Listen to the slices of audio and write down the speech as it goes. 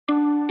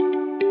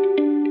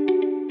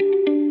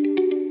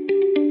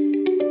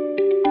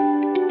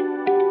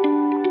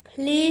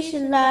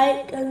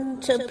like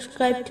and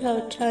subscribe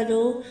to our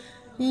channel.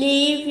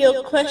 Leave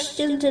your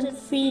questions and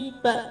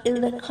feedback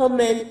in the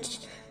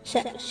comments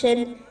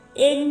section.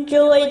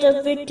 Enjoy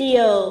the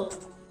video.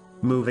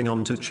 Moving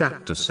on to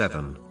chapter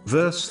 7,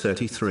 verse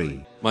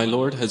 33. My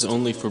Lord has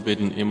only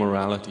forbidden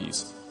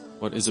immoralities,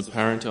 what is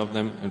apparent of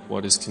them and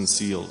what is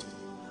concealed,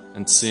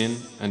 and sin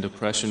and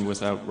oppression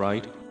without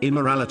right.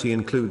 Immorality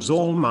includes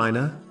all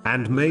minor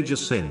and major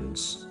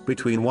sins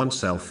between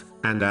oneself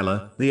and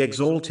Allah, the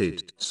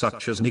Exalted,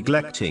 such as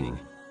neglecting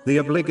the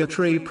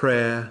obligatory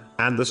prayer,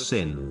 and the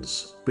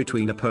sins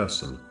between a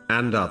person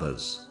and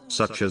others,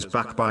 such as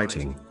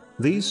backbiting.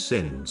 These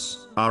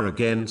sins are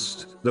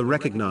against the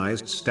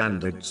recognized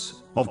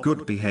standards of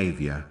good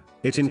behavior.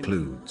 It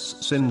includes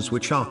sins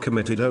which are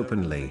committed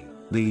openly.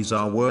 These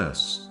are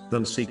worse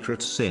than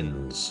secret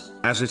sins,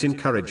 as it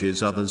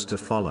encourages others to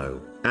follow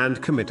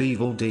and commit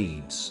evil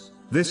deeds.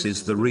 This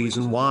is the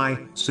reason why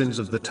sins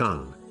of the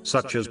tongue,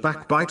 such as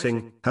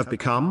backbiting, have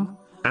become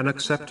an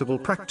acceptable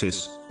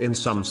practice in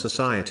some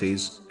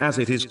societies, as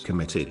it is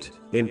committed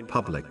in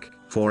public.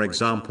 For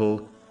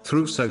example,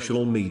 through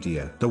social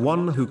media, the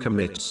one who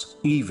commits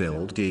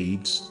evil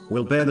deeds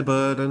will bear the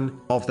burden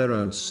of their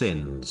own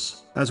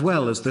sins, as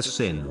well as the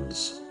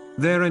sins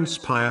they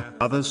inspire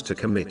others to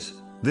commit.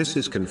 This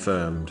is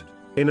confirmed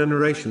in a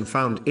narration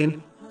found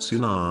in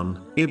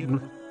Sunan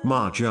Ibn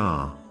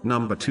Majah,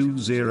 number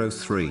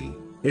 203.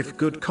 If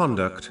good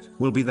conduct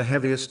will be the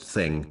heaviest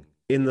thing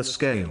in the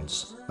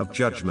scales of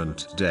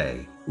Judgment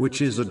Day,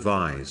 which is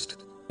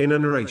advised in a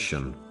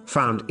narration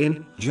found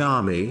in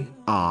Jami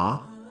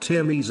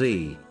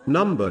Tirmizi,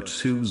 number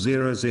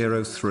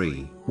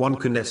 2003, one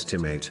can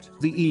estimate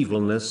the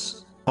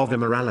evilness of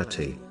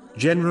immorality.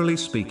 Generally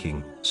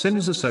speaking,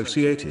 sins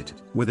associated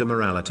with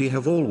immorality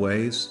have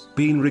always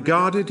been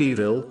regarded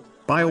evil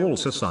by all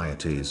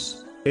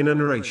societies. In a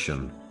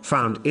narration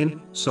found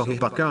in Sahih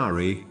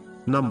Bukhari,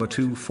 number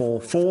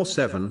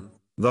 2447,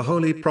 the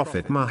Holy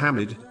Prophet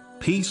Muhammad,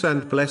 peace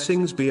and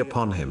blessings be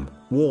upon him,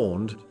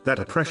 warned that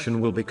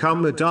oppression will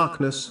become a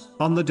darkness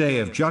on the day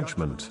of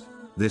judgment.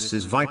 This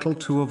is vital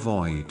to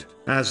avoid,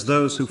 as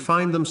those who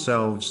find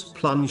themselves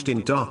plunged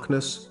in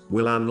darkness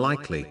will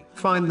unlikely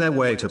find their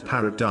way to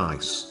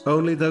paradise.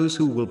 Only those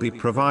who will be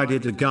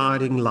provided a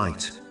guiding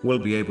light will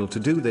be able to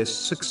do this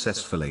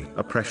successfully.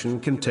 Oppression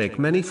can take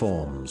many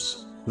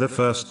forms. The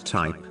first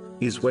type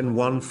is when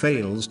one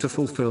fails to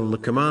fulfill the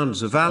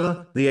commands of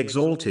Allah, the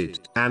Exalted,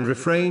 and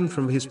refrain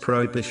from His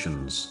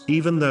prohibitions.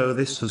 Even though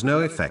this has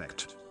no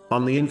effect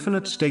on the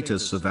infinite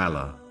status of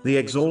Allah, the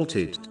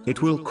Exalted,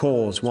 it will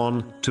cause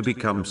one to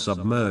become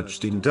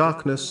submerged in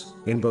darkness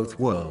in both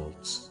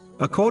worlds.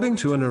 According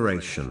to a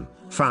narration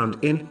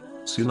found in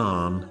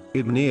Sunan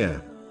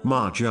Ibn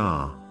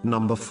Majah,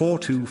 number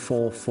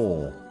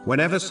 4244,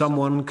 whenever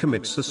someone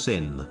commits a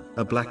sin,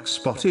 a black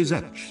spot is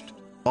etched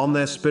on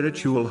their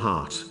spiritual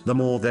heart. The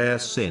more their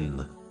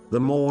sin, the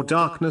more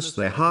darkness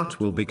their heart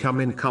will become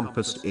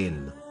encompassed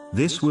in.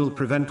 This will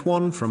prevent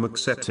one from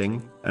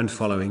accepting and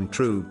following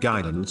true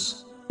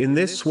guidance in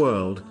this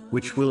world,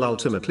 which will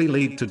ultimately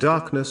lead to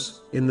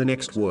darkness in the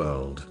next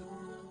world.